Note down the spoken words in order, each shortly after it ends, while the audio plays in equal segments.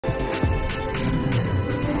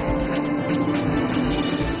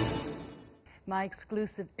my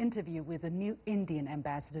exclusive interview with the new Indian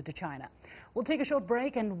ambassador to China. We'll take a short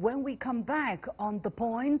break, and when we come back on The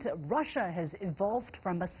Point, Russia has evolved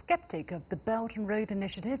from a skeptic of the Belt and Road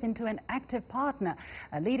Initiative into an active partner.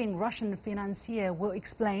 A leading Russian financier will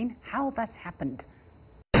explain how that's happened.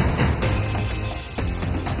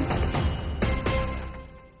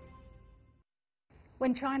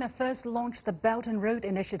 When China first launched the Belt and Road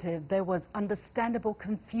Initiative, there was understandable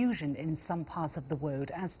confusion in some parts of the world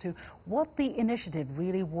as to what the initiative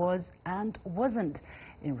really was and wasn't.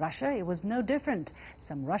 In Russia, it was no different.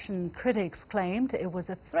 Some Russian critics claimed it was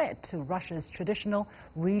a threat to Russia's traditional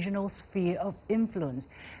regional sphere of influence.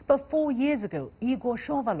 But 4 years ago, Igor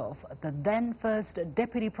Shuvalov, the then first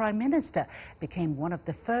deputy prime minister, became one of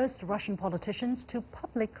the first Russian politicians to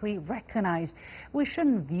publicly recognize we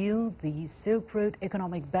shouldn't view the Silk Road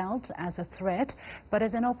economic belt as a threat, but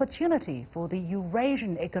as an opportunity for the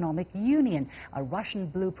Eurasian Economic Union, a Russian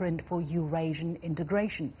blueprint for Eurasian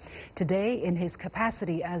integration. Today, in his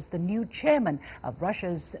capacity as the new chairman of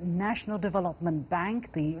Russia's National Development Bank,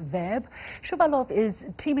 the VEB, Shuvalov is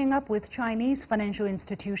teaming up with Chinese financial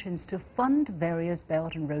institutions to fund various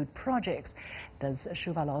Belt and Road projects. Does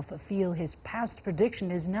Shuvalov feel his past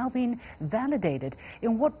prediction is now being validated?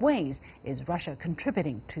 In what ways is Russia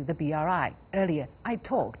contributing to the BRI? Earlier, I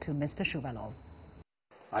talked to Mr. Shuvalov.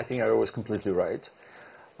 I think I was completely right.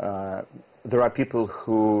 There are people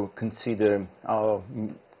who consider our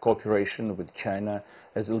cooperation with China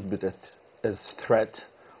as a little bit as threat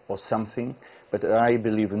or something, but I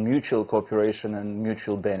believe in mutual cooperation and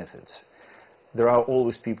mutual benefits. There are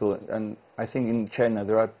always people, and I think in China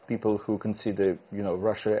there are people who consider,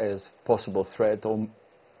 Russia as possible threat or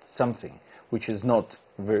something, which is not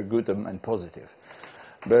very good and positive.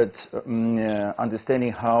 But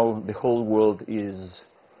understanding how the whole world is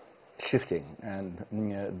shifting and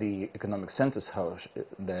the economic centers, how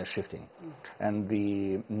they're shifting, and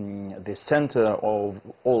the center of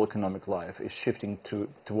all economic life is shifting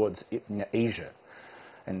towards Asia,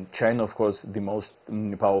 and China, of course, the most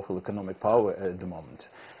powerful economic power at the moment.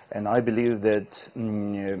 And I believe that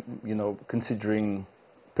considering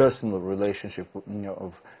personal relationship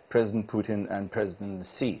of President Putin and President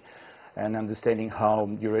Xi, and understanding how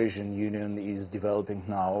Eurasian Union is developing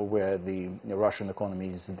now, where the Russian economy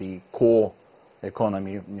is the core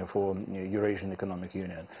economy for Eurasian Economic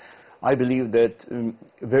Union. I believe that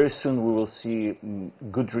very soon we will see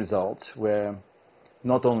good results where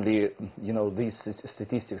not only these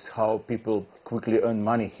statistics, how people quickly earn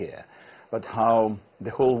money here, but how the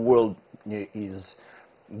whole world is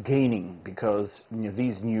gaining because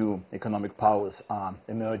these new economic powers are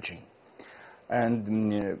emerging.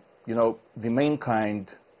 And the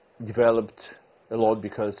mankind developed a lot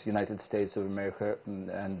because United States of America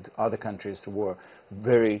and other countries were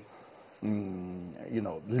very,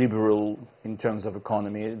 liberal in terms of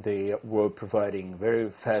economy. They were providing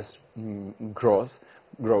very fast growth.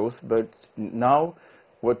 But now,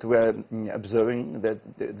 what we're observing that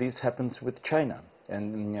this happens with China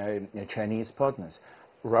and Chinese partners.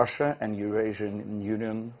 Russia and Eurasian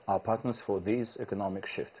Union are partners for this economic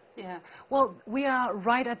shift. Yeah, well, we are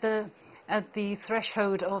right at the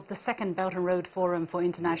threshold of the second Belt and Road Forum for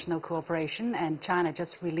International Cooperation, and China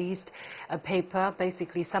just released a paper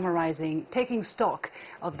basically summarizing, taking stock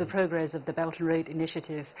of the progress of the Belt and Road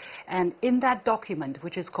Initiative. And in that document,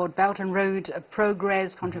 which is called Belt and Road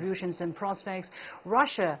Progress, Contributions and Prospects,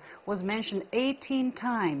 Russia was mentioned 18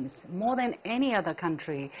 times, more than any other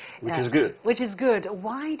country. Which is good. Which is good.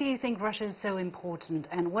 Why do you think Russia is so important,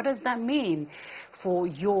 and what does that mean for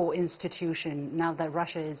your institution now that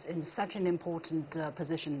Russia is in such an important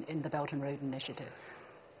position in the Belt and Road Initiative?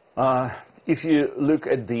 If you look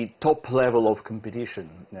at the top level of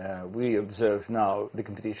competition, we observe now the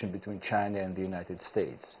competition between China and the United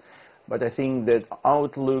States. But I think that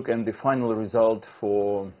outlook and the final result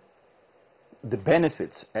for the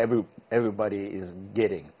benefits everybody is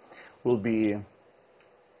getting will be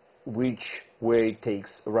which way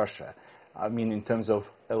takes Russia. I mean, in terms of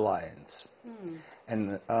alliance.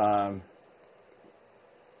 And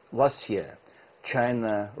last year,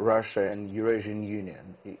 China, Russia, and Eurasian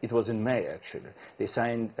Union, it was in May actually, they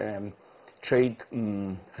signed trade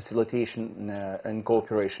facilitation and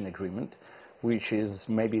cooperation agreement, which is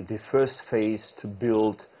maybe the first phase to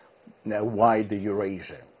build a wider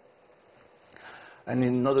Eurasia. And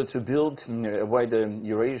in order to build a wider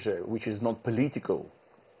Eurasia, which is not political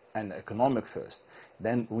and economic first,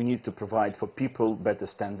 then we need to provide for people better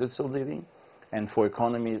standards of living, and for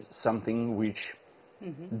economies something which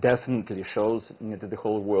definitely shows to the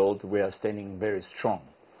whole world we are standing very strong.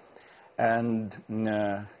 And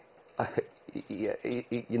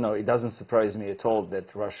it doesn't surprise me at all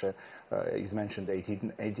that Russia is mentioned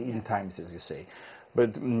 18 times, as you say.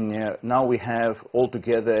 But now we have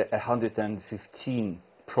altogether 115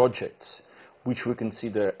 projects which we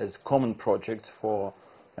consider as common projects for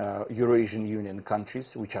Eurasian Union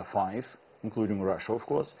countries, which are 5, including Russia, of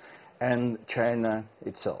course, and China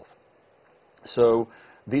itself. So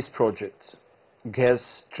these projects,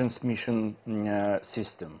 gas transmission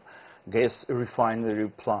system, gas refinery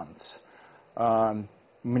plants,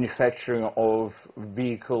 manufacturing of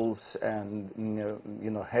vehicles and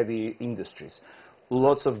heavy industries,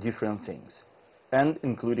 lots of different things, and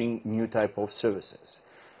including new type of services.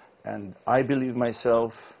 And I believe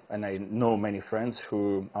myself, and I know many friends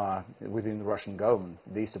who are within the Russian government,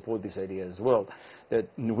 they support this idea as well, that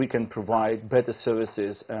we can provide better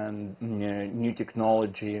services and new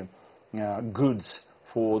technology goods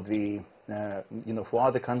for the for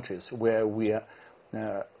other countries where we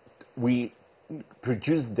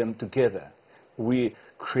produce them together. We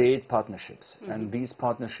create partnerships, and these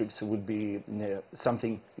partnerships would be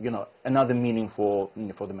something, another meaning for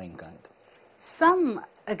the mankind. Some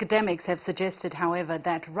academics have suggested, however,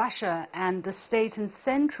 that Russia and the states in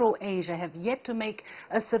Central Asia have yet to make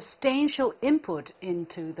a substantial input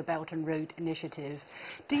into the Belt and Road Initiative.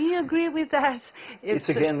 Do you agree with that? It's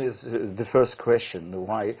again is the first question.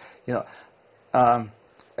 Why?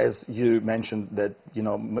 As you mentioned, that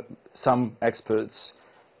some experts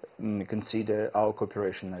consider our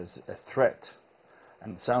cooperation as a threat,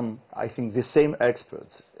 and some, I think, the same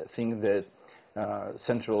experts think that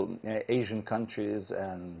Central Asian countries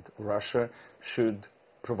and Russia should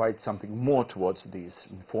provide something more towards this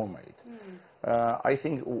format. I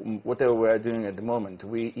think whatever we are doing at the moment,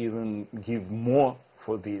 we even give more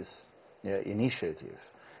for this initiative.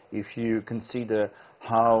 If you consider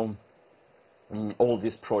how all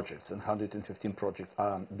these projects, and 115 projects,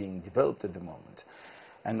 are being developed at the moment,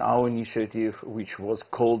 and our initiative, which was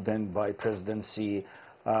called then by President Xi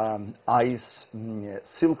ICE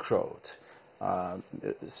Silk Road.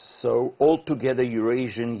 So altogether,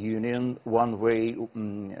 Eurasian Union, one way,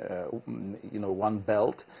 one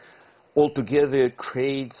belt, altogether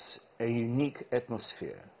creates a unique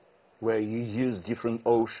atmosphere where you use different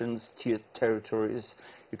oceans, territories.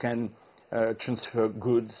 You can transfer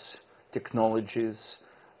goods, technologies,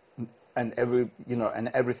 and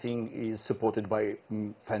everything is supported by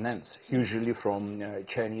finance, usually from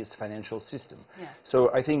Chinese financial system. Yeah.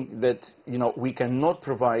 So I think that we cannot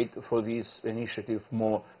provide for this initiative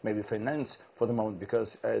more maybe finance for the moment,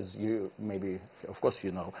 because as you maybe, of course,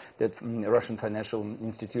 that Russian financial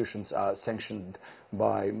institutions are sanctioned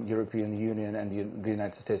by European Union and the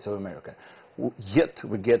United States of America. Yet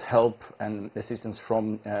we get help and assistance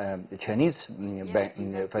from the Chinese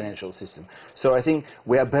financial system. So I think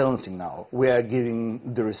we are balancing now. We are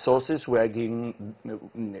giving the resources. We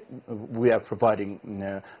are providing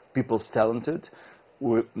people's talented.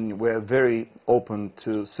 We are very open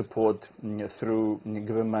to support through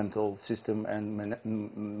governmental system and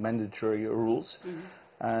mandatory rules.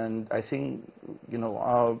 And I think,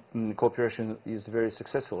 our cooperation is very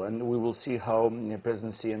successful, and we will see how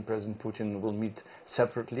President Xi and President Putin will meet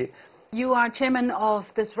separately. You are chairman of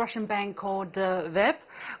this Russian bank called VEB.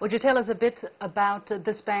 Would you tell us a bit about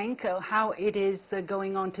this bank, how it is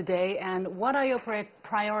going on today, and what are your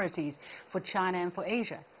priorities for China and for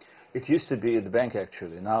Asia? It used to be the bank,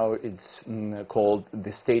 actually. Now it's called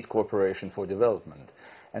the State Corporation for Development,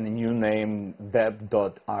 and the new name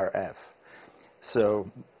VEB.RF. So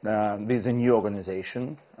this is a new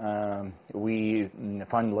organization. We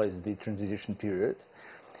finalized the transition period.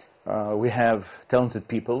 We have talented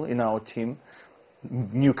people in our team,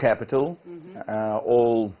 new capital,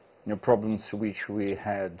 all problems which we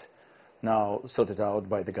had now sorted out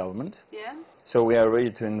by the government. Yeah. So we are ready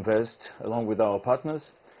to invest along with our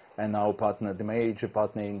partners, and our partner, the major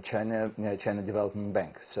partner in China, China Development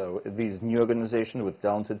Bank. So this new organization with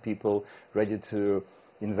talented people ready to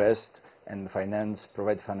invest and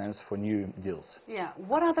provide finance for new deals. Yeah.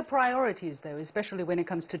 What are the priorities, though, especially when it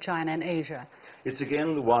comes to China and Asia? It's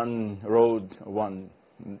again one road, one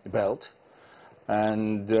belt,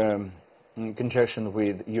 and in conjunction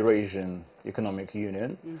with Eurasian Economic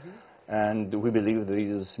Union. And we believe there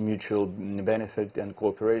is mutual benefit and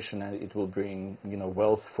cooperation, and it will bring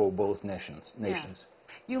wealth for both nations. Yeah.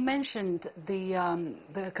 You mentioned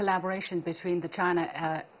the collaboration between the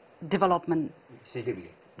China Development. CDB.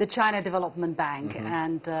 the China Development Bank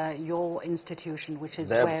and your institution, which is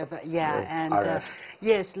VEB, and RF.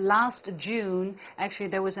 yes, last June, actually,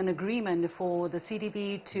 there was an agreement for the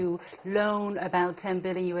CDB to loan about $10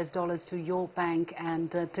 billion to your bank, and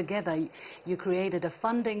together you created a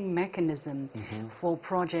funding mechanism for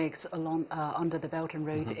projects along under the Belt and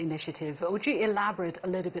Road Initiative. Would you elaborate a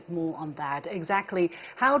little bit more on that? Exactly,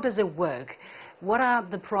 how does it work? What are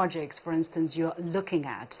the projects, for instance, you're looking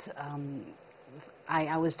at?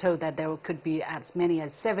 I was told that there could be as many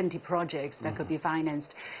as 70 projects that could be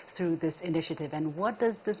financed through this initiative. And what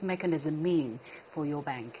does this mechanism mean for your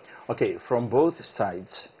bank? Okay, from both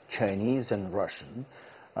sides, Chinese and Russian,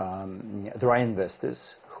 there are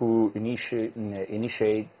investors who initiate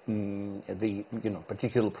the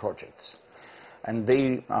particular projects. And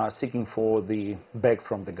they are seeking for the back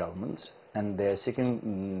from the government, and they're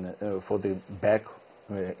seeking for the back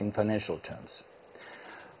in financial terms.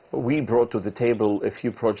 We brought to the table a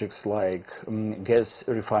few projects like gas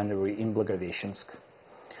refinery in Blagoveshchensk,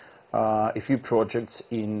 a few projects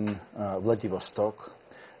in Vladivostok.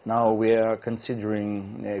 Now we are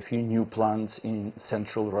considering a few new plants in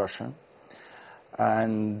central Russia,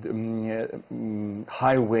 and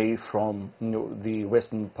highway from the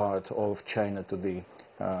western part of China to the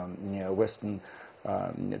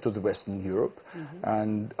Western Europe,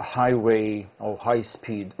 and highway or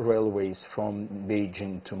high-speed railways from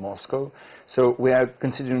Beijing to Moscow. So we are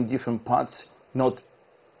considering different parts. Not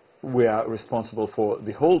we are responsible for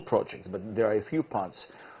the whole project, but there are a few parts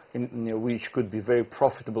which could be very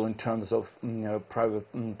profitable in terms of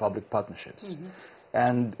private-public partnerships.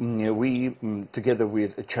 And we, together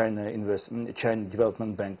with China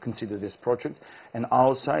Development Bank, consider this project. And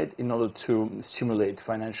our side, in order to stimulate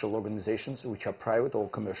financial organizations, which are private or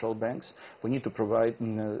commercial banks, we need to provide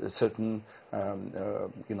certain,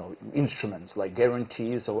 instruments like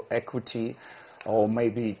guarantees or equity, or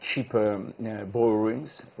maybe cheaper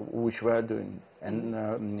borrowings, which we are doing. And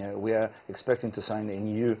we are expecting to sign a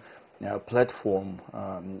new platform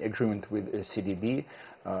agreement with CDB,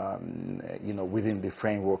 within the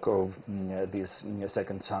framework of this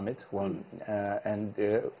second summit. And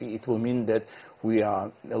it will mean that we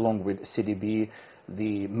are, along with CDB,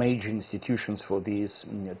 the major institutions for these,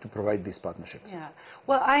 to provide these partnerships. Yeah.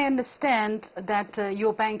 Well, I understand that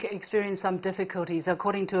your bank experienced some difficulties.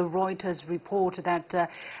 According to a Reuters report, that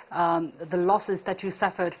the losses that you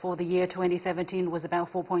suffered for the year 2017 was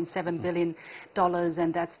about $4.7 billion,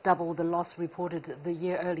 and that's double the loss reported the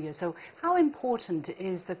year earlier. So how important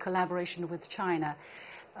is the collaboration with China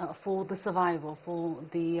for the survival, for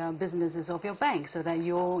the businesses of your bank, so that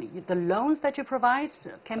the loans that you provide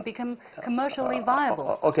can become commercially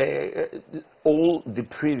viable? Okay, all the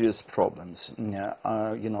previous problems, they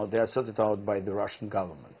are sorted out by the Russian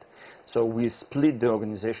government. So we split the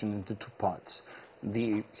organization into two parts: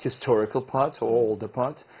 the historical part, or older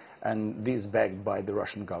part, and this backed by the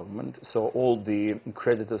Russian government. So all the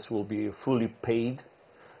creditors will be fully paid,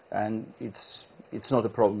 and it's not a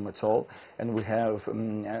problem at all. And we have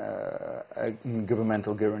a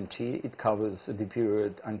governmental guarantee. It covers the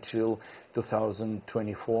period until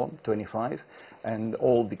 2024-25, and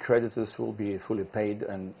all the creditors will be fully paid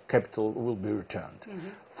and capital will be returned.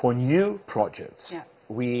 For new projects,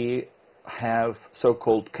 we have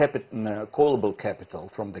so-called callable capital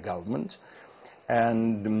from the government,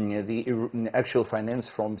 and the actual finance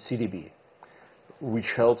from CDB,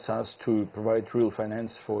 which helps us to provide real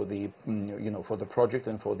finance for the, for the project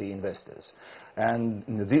and for the investors. And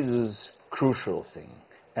this is crucial thing,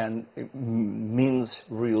 and it means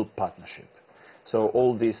real partnership. So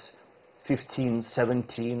all these 15,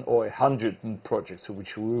 17, or 100 projects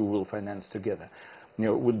which we will finance together,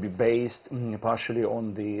 would be based partially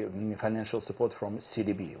on the financial support from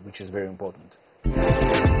CDB, which is very important.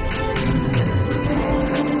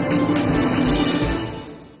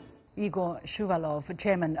 Igor Shuvalov,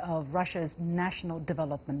 Chairman of Russia's National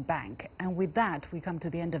Development Bank. And with that, we come to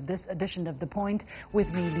the end of this edition of The Point with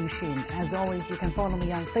me, Lu Xin. As always, you can follow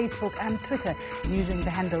me on Facebook and Twitter using the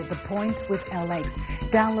handle The Point with LX.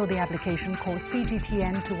 Download the application called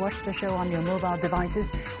CGTN to watch the show on your mobile devices,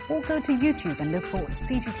 or go to YouTube and look for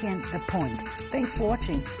CGTN The Point. Thanks for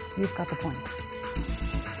watching. You've got The Point.